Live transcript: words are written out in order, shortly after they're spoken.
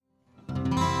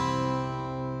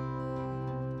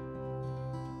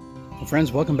Well,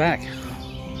 friends, welcome back.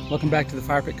 Welcome back to the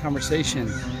Fire Pit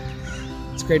Conversation.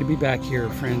 It's great to be back here,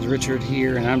 friends. Richard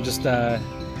here, and I'm just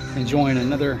enjoying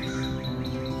another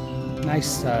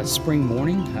nice spring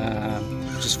morning.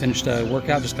 Just finished a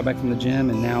workout, just got back from the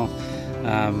gym, and now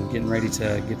getting ready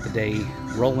to get the day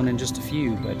rolling in just a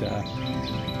few. But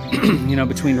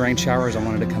between rain showers, I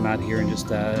wanted to come out here and just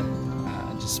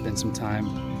spend some time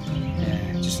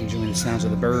just enjoying the sounds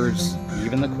of the birds,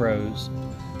 even the crows.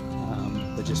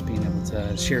 But just being able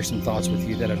to share some thoughts with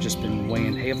you that have just been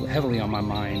weighing heavily on my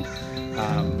mind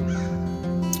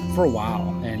for a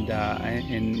while, and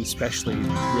especially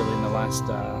really in the last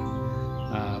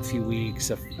few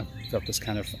weeks, I've felt this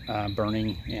kind of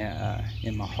burning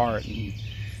in my heart, and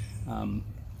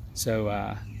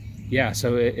so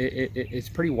it's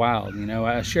pretty wild.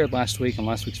 I shared last week on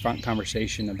last week's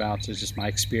conversation about just my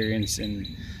experience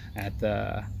at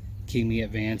the King Me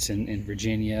Advance in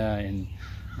Virginia, and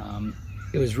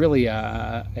it was really,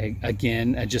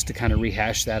 again, just to kind of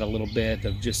rehash that a little bit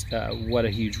of just what a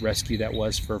huge rescue that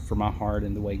was for my heart,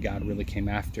 and the way God really came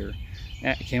after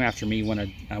me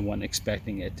when I wasn't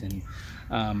expecting it. And,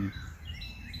 and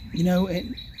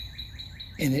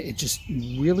it just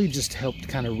really just helped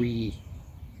kind of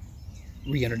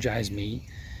re-energize me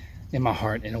in my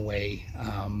heart in a way.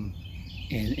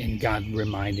 And God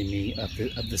reminded me of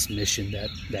this mission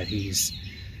that He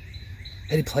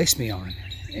placed me on.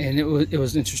 And it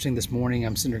was interesting this morning.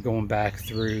 I'm sitting there going back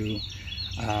through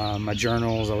my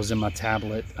journals. I was in my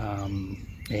tablet and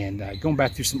going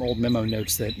back through some old memo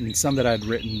notes and some that I'd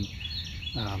written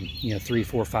 3,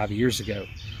 4, 5 years ago.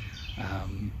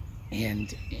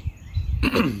 And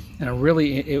I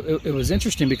really, it was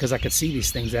interesting because I could see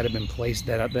these things that had been placed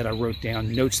that I wrote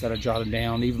down, notes that I jotted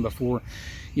down even before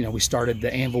we started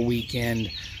the Anvil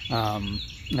weekend.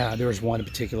 There was one in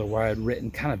particular where I had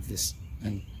written kind of this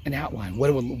an outline,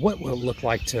 what will it look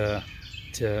like to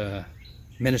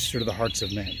minister to the hearts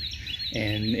of men,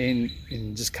 and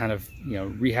just kind of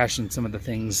rehashing some of the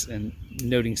things and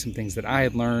noting some things that I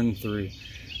had learned through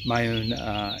my own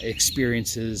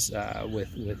experiences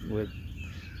with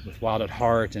Wild at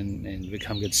Heart and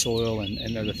Become Good Soil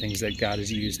and other things that God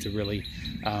has used to really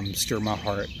stir my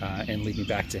heart and lead me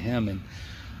back to Him.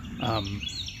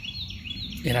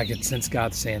 And I could sense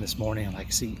God saying this morning, I'm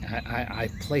like, see, I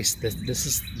placed this. This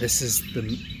is the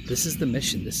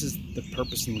mission. This is the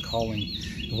purpose and the calling,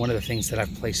 and one of the things that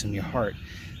I've placed in your heart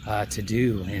to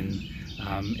do. And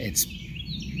it's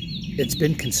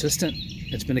been consistent.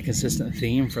 It's been a consistent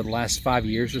theme for the last 5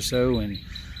 years or so. And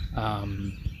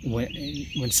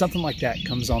when something like that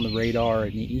comes on the radar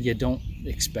and you don't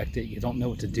expect it, you don't know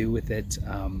what to do with it.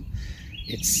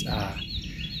 It's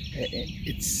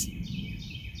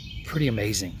pretty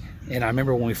amazing. And I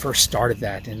remember when we first started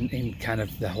that, and kind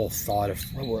of the whole thought of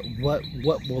what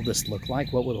will this look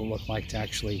like? What will it look like to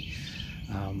actually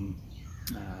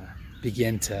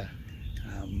begin to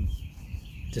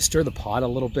stir the pot a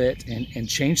little bit and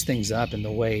change things up in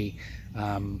the way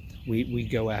we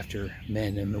go after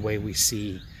men, and the way we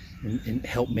see and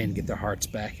help men get their hearts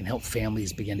back, and help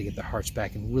families begin to get their hearts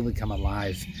back and really come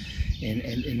alive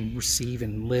and receive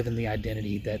and live in the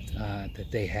identity that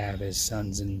they have as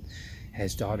sons and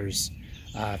as daughters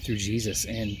through Jesus.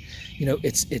 And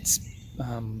it's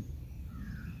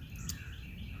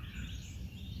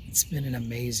been an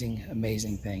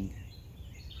amazing thing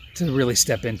to really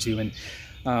step into. And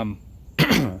I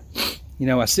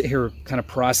sit here kind of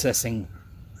processing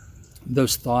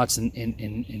those thoughts and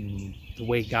the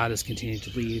way God has continued to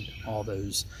lead all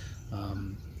those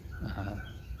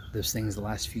things the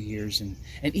last few years, and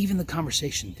even the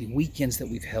conversation, the weekends that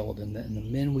we've held, and the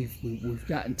men we've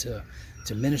gotten to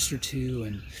minister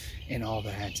to, and all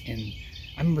that. And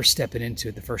I remember stepping into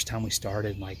it the first time we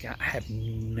started, like, I have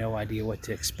no idea what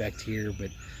to expect here,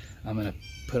 but I'm gonna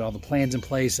put all the plans in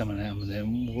place. We're gonna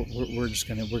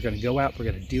go out, we're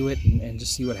gonna do it, and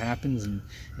just see what happens. And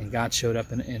God showed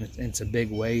up in some big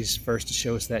ways. First, to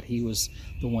show us that He was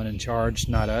the one in charge,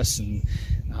 not us, and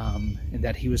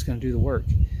that He was gonna do the work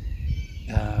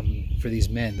for these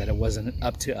men. That it wasn't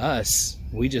up to us.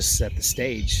 We just set the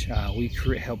stage. We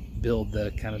helped build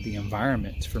the kind of the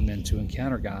environment for men to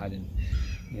encounter God. And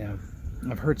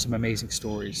I've heard some amazing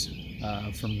stories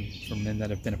from men that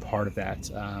have been a part of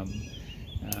that.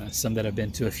 Some that have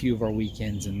been to a few of our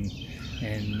weekends, and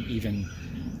even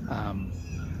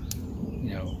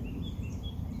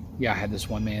I had this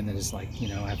one man that is like,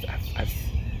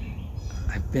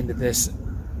 I've been to this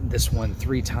one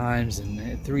 3 times,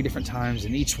 and 3 different times,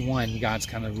 and each one God's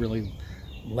kind of really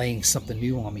laying something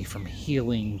new on me, from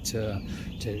healing to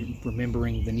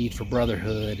remembering the need for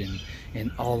brotherhood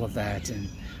and all of that. And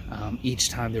each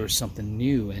time there was something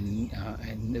new, and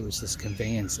it was this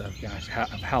conveyance of, gosh,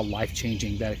 how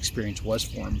life-changing that experience was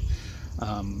for him.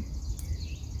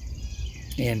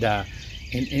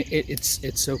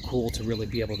 It's so cool to really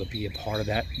be able to be a part of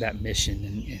that mission,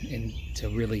 and to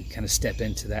really kind of step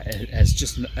into that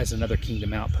as another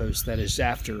kingdom outpost that is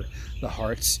after the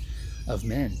hearts of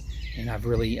men. And I've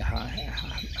really I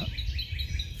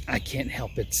can't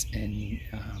help it, and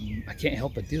I can't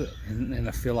help but do it. And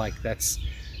I feel like that's,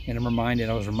 and I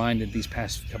was reminded these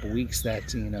past couple weeks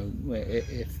that,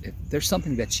 if there's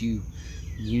something that you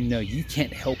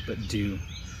can't help but do,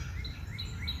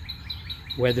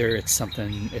 whether it's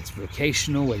something, it's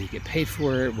vocational, whether you get paid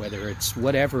for it, whether it's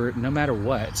whatever, no matter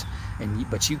what,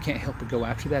 but you can't help but go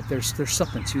after that, there's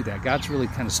something to that. God's really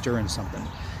kind of stirring something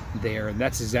there, and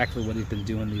that's exactly what he's been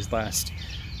doing these last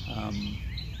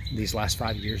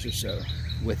 5 years or so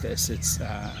with this. It's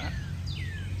I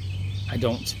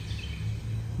don't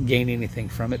gain anything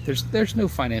from it. There's no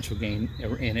financial gain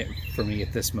in it for me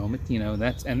at this moment.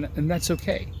 That's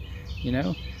okay.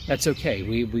 That's okay.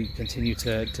 We continue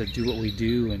to do what we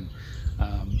do, and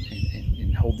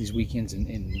hold these weekends, and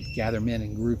gather men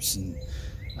in groups, and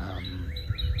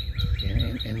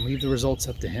leave the results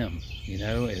up to him.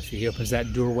 If he opens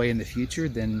that doorway in the future,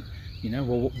 then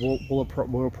we'll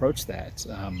approach that.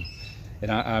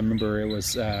 And I remember it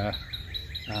was a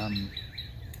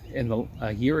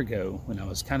year ago, when I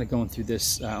was kind of going through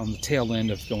this, on the tail end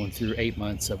of going through 8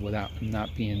 months of not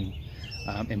being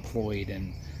employed,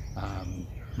 and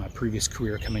my previous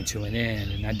career coming to an end,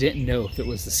 and I didn't know if it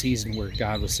was the season where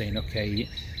God was saying, okay,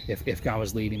 if God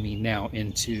was leading me now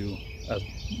into a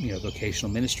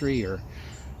vocational ministry or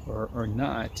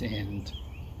not. And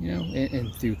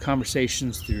and through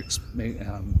conversations, through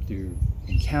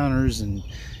encounters and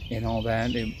all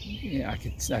that,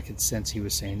 I could sense he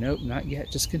was saying, nope, not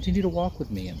yet. Just continue to walk with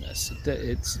me in this.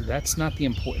 That's not the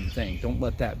important thing. Don't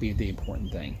let that be the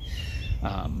important thing.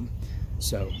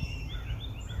 So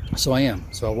I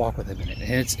am. So I walk with him in it,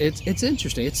 and it's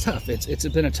interesting. It's tough. It's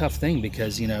been a tough thing,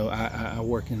 because I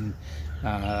work in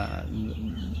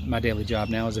my daily job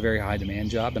now is a very high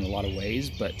demand job in a lot of ways,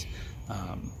 but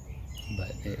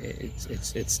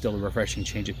it's still a refreshing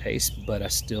change of pace. But I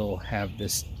still have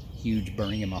this huge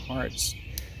burning in my hearts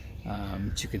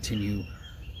to continue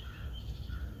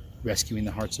rescuing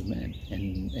the hearts of men,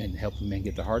 and helping men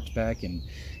get their hearts back, and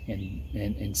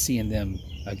seeing them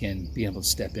again being able to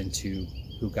step into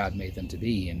who God made them to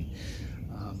be. And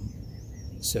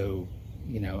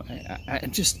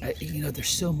there's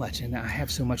so much, and I have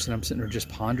so much that I'm sitting there just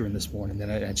pondering this morning, that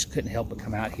I just couldn't help but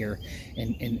come out here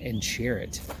and share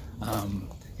it,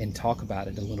 and talk about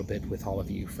it a little bit with all of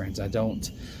you friends. I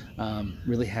don't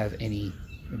really have any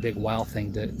big wow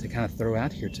thing to kind of throw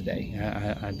out here today.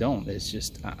 I don't. It's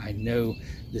just, I know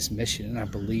this mission, and I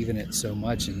believe in it so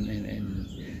much, and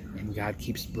God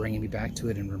keeps bringing me back to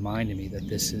it and reminding me that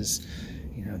this is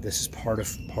part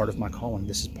of my calling.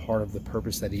 This is part of the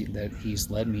purpose that he's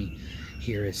led me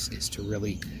here, is to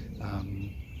really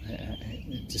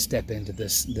to step into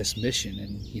this mission.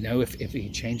 And if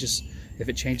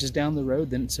it changes down the road,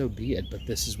 then so be it. But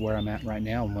this is where I'm at right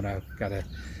now, and what I've got to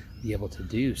be able to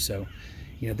do. So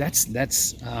that's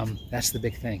the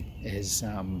big thing, is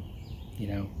and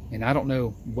I don't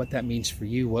know what that means for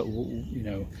you,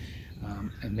 and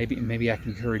maybe I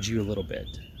can encourage you a little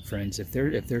bit, friends. If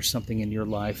there's something in your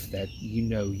life that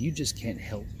you just can't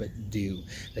help but do,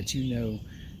 that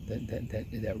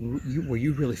where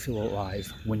you really feel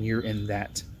alive when you're in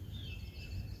that,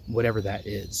 whatever that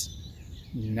is,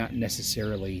 not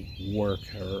necessarily work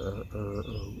or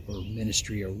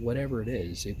ministry or whatever it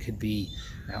is. It could be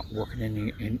out working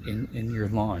in your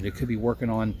lawn. It could be working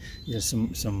on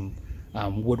some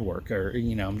woodwork, or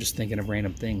I'm just thinking of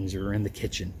random things, or in the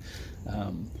kitchen.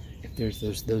 If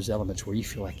there's those elements where you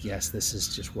feel like, yes, this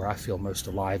is just where I feel most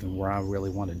alive, and where I really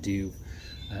want to do,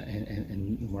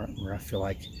 and where I feel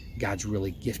like God's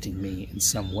really gifting me in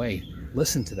some way,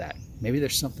 listen to that. Maybe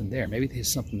there's something there. Maybe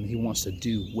there's something he wants to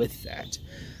do with that.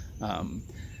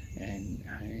 And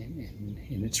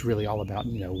it's really all about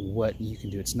what you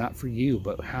can do. It's not for you,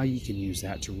 but how you can use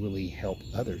that to really help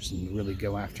others, and really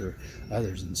go after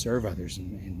others, and serve others,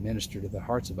 and minister to the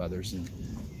hearts of others. And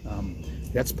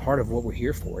that's part of what we're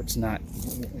here for. It's not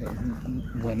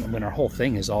when our whole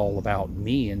thing is all about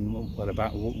me, and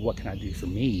what can I do for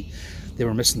me, then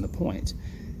we're missing the point.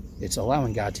 It's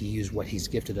allowing God to use what he's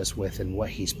gifted us with, and what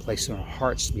he's placed in our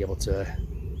hearts, to be able to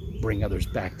bring others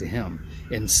back to him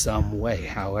in some way,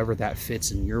 however that fits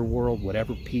in your world,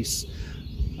 whatever piece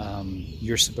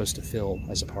you're supposed to fill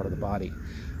as a part of the body.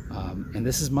 And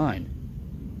this is mine.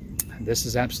 This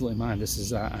is absolutely mine. This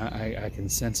is, I can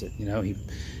sense it. He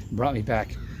brought me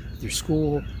back through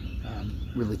school,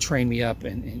 really trained me up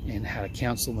and how to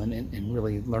counsel and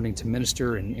really learning to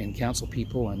minister and counsel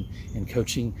people and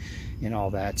coaching and all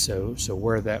that. So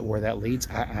where that leads,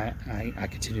 I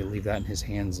continue to leave that in his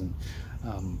hands.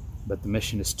 But the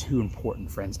mission is too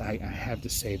important, friends. I have to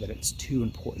say that it's too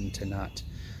important to not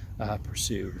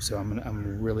pursue. So I'm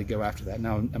gonna really go after that.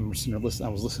 Now I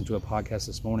was listening to a podcast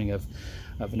this morning of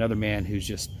another man who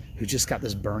just got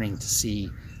this burning to see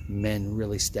men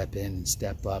really step in and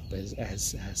step up as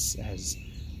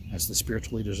the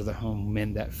spiritual leaders of the home,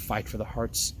 men that fight for the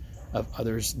hearts of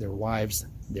others, their wives,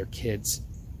 their kids,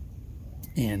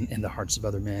 and the hearts of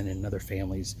other men and other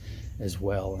families as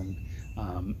well. And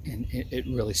it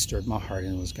really stirred my heart,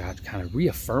 and it was God kind of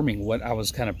reaffirming what I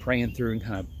was kind of praying through and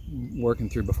kind of working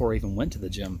through before I even went to the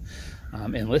gym,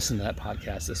 and listened to that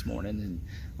podcast this morning.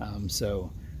 And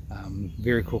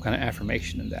very cool kind of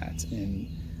affirmation of that. And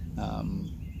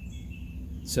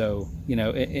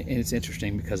it's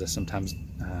interesting because sometimes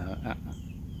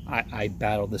I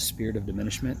battle the spirit of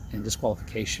diminishment and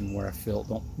disqualification where I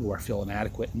feel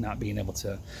inadequate and not being able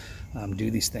to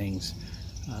do these things,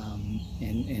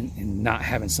 and not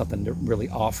having something to really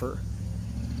offer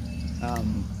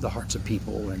the hearts of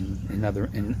people and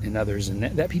others, and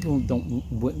that people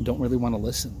don't really want to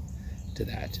listen to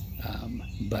that,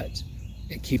 but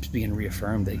it keeps being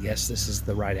reaffirmed that yes, this is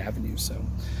the right avenue. So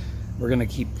we're going to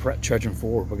keep trudging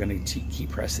forward. We're going to keep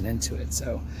pressing into it.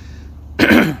 So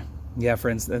yeah,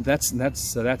 friends, that's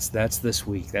this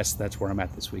week. That's where I'm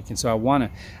at this week. And so I want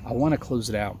to close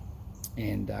it out,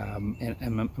 and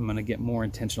I'm going to get more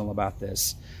intentional about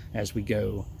this as we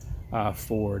go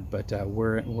forward. But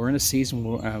we're in a season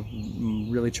where I'm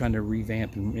really trying to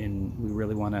revamp, and we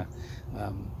really want to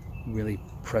really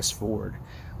press forward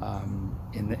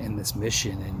in this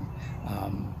mission,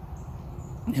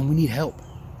 and we need help.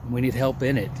 We need help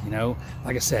in it.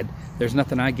 Like I said, there's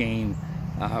nothing I gain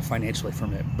financially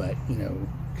from it, but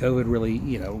COVID really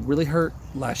hurt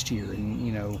last year,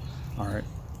 and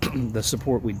the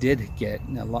support we did get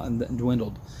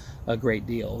dwindled a great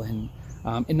deal, and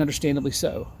understandably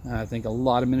so. I think a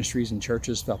lot of ministries and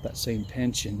churches felt that same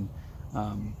pinch,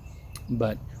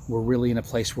 but we're really in a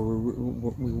place where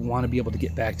we want to be able to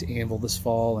get back to Anvil this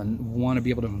fall, and want to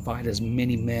be able to invite as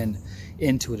many men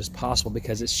into it as possible,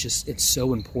 because it's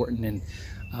so important.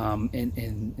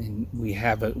 And we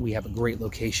have a great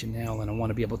location now, and I want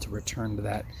to be able to return to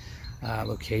that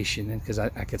location, and because I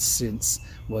could sense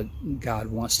what God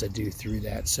wants to do through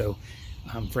that. So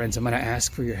friends, I'm going to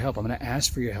ask for your help. I'm going to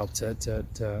ask for your help to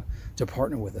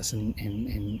partner with us,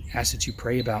 and ask that you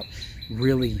pray about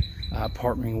really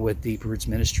partnering with Deep Roots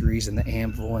Ministries and the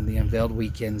Anvil and the Unveiled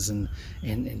Weekends, and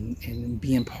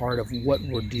being part of what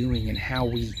we're doing, and how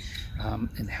we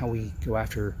go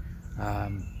after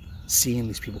seeing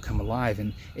these people come alive.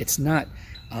 And it's not,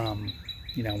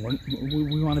 we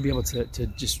want to be able to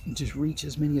just reach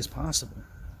as many as possible,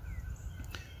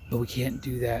 but we can't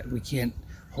do that. We can't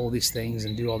hold these things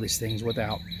and do all these things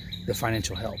without the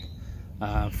financial help,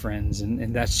 friends,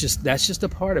 and that's just a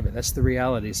part of it. That's the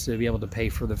reality, is to be able to pay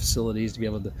for the facilities, to be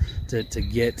able to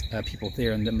get people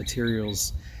there, and the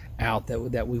materials out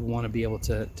that we want to be able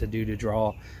to do to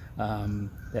draw, to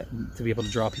be able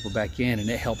to draw people back in, and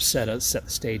it helps set the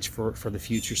stage for the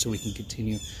future, so we can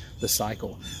continue the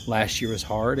cycle. Last year was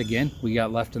hard. Again, we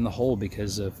got left in the hole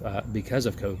because of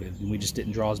COVID, and we just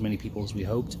didn't draw as many people as we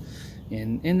hoped,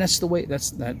 and that's the way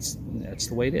the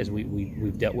way it is.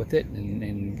 We've dealt with it,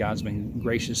 and God's been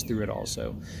gracious through it all.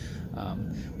 So, but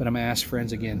I'm gonna ask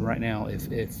friends again right now,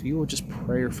 if you will just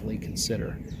prayerfully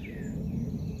consider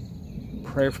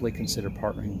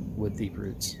partnering with Deep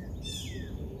Roots.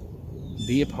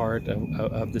 Be a part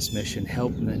of this mission,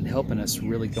 helping us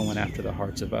really going after the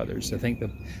hearts of others. I think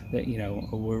that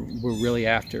we're really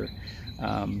after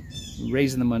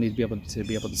raising the money to be able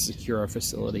to secure our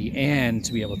facility, and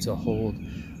to be able to hold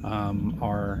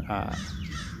our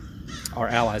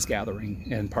allies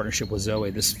gathering in partnership with Zoe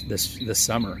this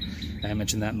summer. And I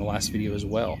mentioned that in the last video as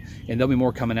well. And there'll be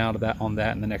more coming out of that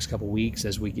in the next couple of weeks,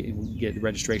 as we get the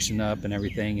registration up and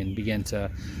everything, and begin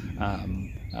to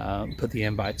put the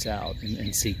invites out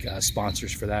and seek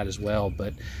sponsors for that as well.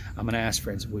 But I'm going to ask,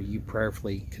 friends, will you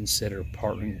prayerfully consider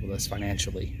partnering with us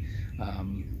financially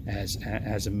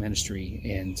as a ministry?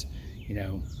 And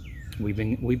we've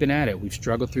been at it. We've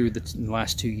struggled through the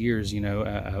last 2 years,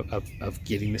 of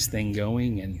getting this thing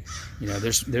going, and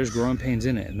there's growing pains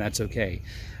in it, and that's okay.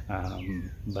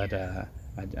 But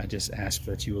I just ask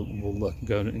that you will look, you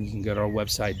can go to our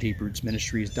website,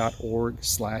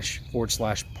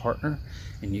 deeprootsministries.org//partner,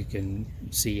 and you can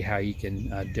see how you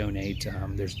can donate.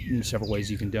 There's several ways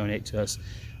you can donate to us.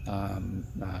 You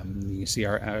can see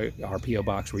our P.O.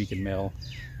 box where you can mail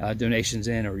donations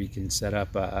in, or you can set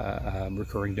up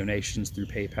recurring donations through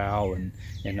PayPal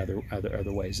and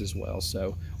other ways as well.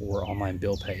 So, or online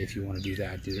bill pay if you want to do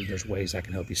that. There's ways I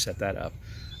can help you set that up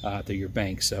through your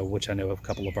bank. So, which I know a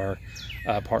couple of our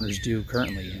partners do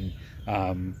currently,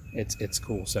 and it's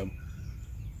cool. So,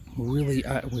 we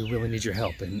really need your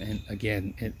help, and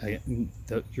again,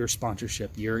 your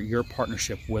sponsorship, your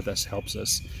partnership with us helps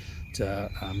us to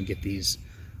get these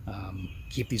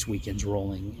keep these weekends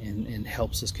rolling, and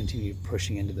helps us continue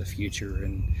pushing into the future.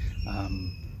 And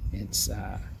it's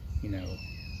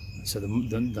so the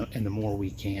more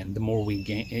we can, the more we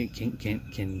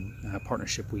gain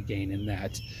partnership we gain in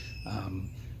that,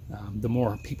 the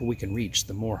more people we can reach,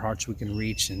 the more hearts we can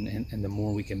reach, and the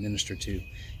more we can minister to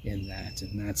in that.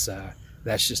 And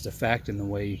that's just a fact in the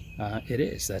way it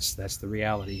is. That's the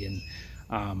reality. And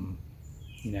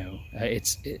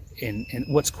and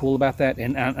what's cool about that,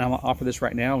 and I'll offer this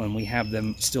right now, and we have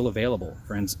them still available,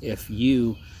 friends. If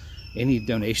any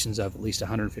donations of at least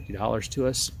 $150 to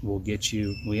us will get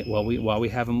you, while we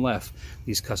have them left,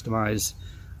 these customized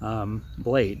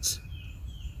blades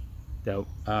that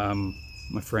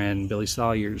my friend Billy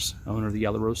Salyers, owner of the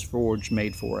Yellow Rose Forge,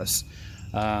 made for us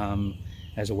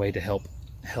as a way to help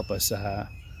us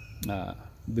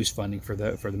boost funding for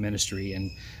the ministry.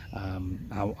 And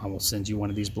I will send you one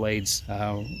of these blades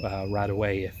right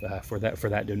away for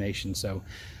that donation. So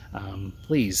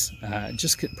please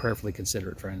just prayerfully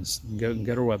consider it, friends. Go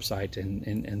to our website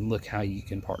and look how you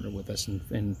can partner with us.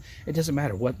 And it doesn't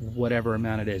matter whatever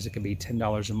amount it is. It could be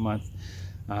 $10 a month,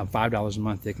 $5 a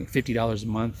month, $50 a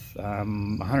month,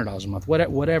 $100 a month,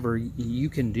 whatever you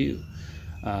can do.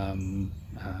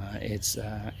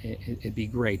 It'd be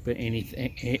great, but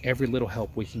every little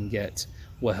help we can get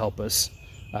will help us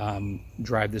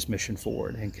drive this mission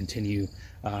forward and continue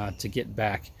to get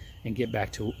back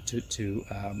to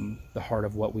the heart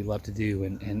of what we love to do,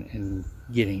 and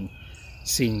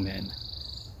seeing men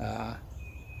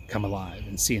come alive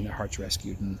and seeing their hearts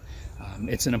rescued. And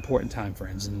it's an important time,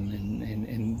 friends,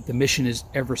 and the mission is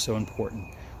ever so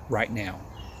important right now.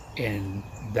 And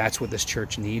that's what this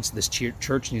church needs. This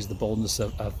church needs the boldness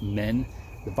of men.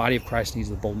 The body of Christ needs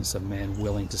the boldness of men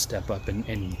willing to step up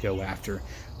and go after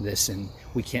this. And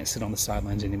we can't sit on the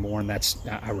sidelines anymore, and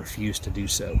I refuse to do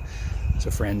so.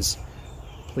 So friends,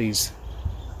 please,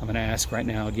 I'm going to ask right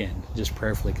now again, just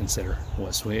prayerfully consider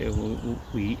us.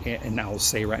 And I will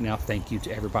say right now, thank you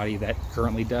to everybody that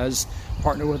currently does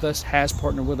partner with us, has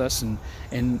partnered with us, and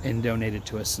donated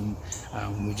to us. And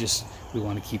we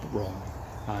want to keep it rolling.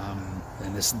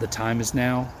 And the time is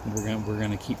now. We're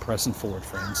going to keep pressing forward,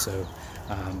 friends. So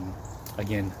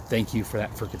again, thank you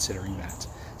for considering that.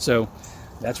 So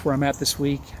that's where I'm at this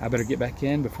week. I better get back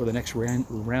in before the next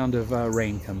round of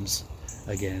rain comes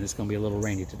again. It's going to be a little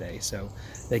rainy today. So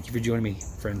thank you for joining me,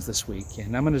 friends, this week.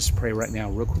 And I'm going to just pray right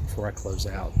now real quick before I close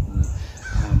out. And,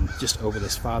 just over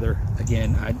this, Father,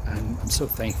 again, I'm so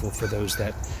thankful for those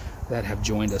that have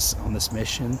joined us on this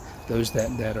mission, those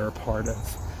that are a part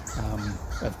of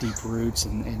Deep Roots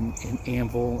and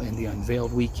Anvil and the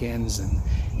Unveiled weekends, and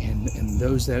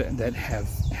those that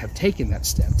have taken that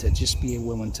step to just be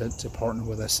willing to partner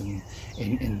with us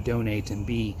and donate and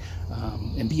be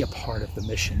a part of the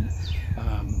mission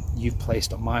you've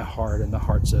placed on my heart and the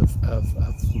hearts of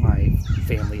my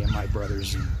family and my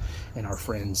brothers and our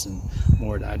friends. And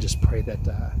Lord, I just pray that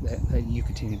you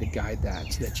continue to guide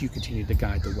that you continue to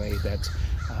guide the way that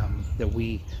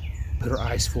we put our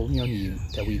eyes fully on you,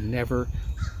 that we never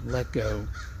let go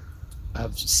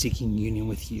of seeking union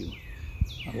with you,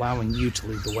 allowing you to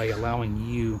lead the way, allowing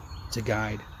you to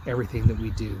guide everything that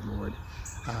we do, Lord.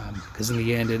 Because in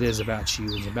the end, it is about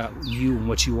you. It's about you and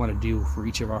what you want to do for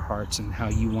each of our hearts and how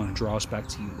you want to draw us back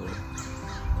to you, Lord.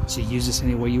 So use us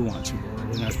any way you want to,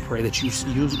 Lord. And I pray that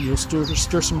you'll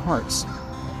stir some hearts.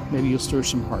 Maybe you'll stir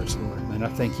some hearts, Lord. And I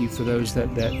thank you for those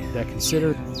that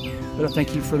consider. But I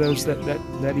thank you for those that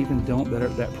even don't,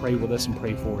 that pray with us and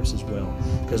pray for us as well,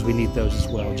 because we need those as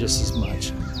well, just as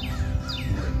much.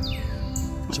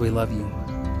 So we love you,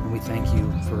 and we thank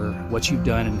you for what you've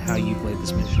done and how you've laid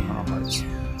this mission on our hearts,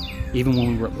 even when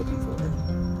we weren't looking for it.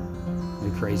 We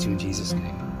praise you in Jesus'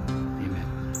 name.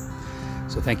 Amen.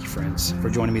 So thank you, friends, for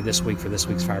joining me this week for this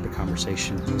week's Firebird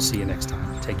Conversation. We'll see you next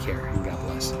time. Take care, and God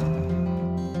bless.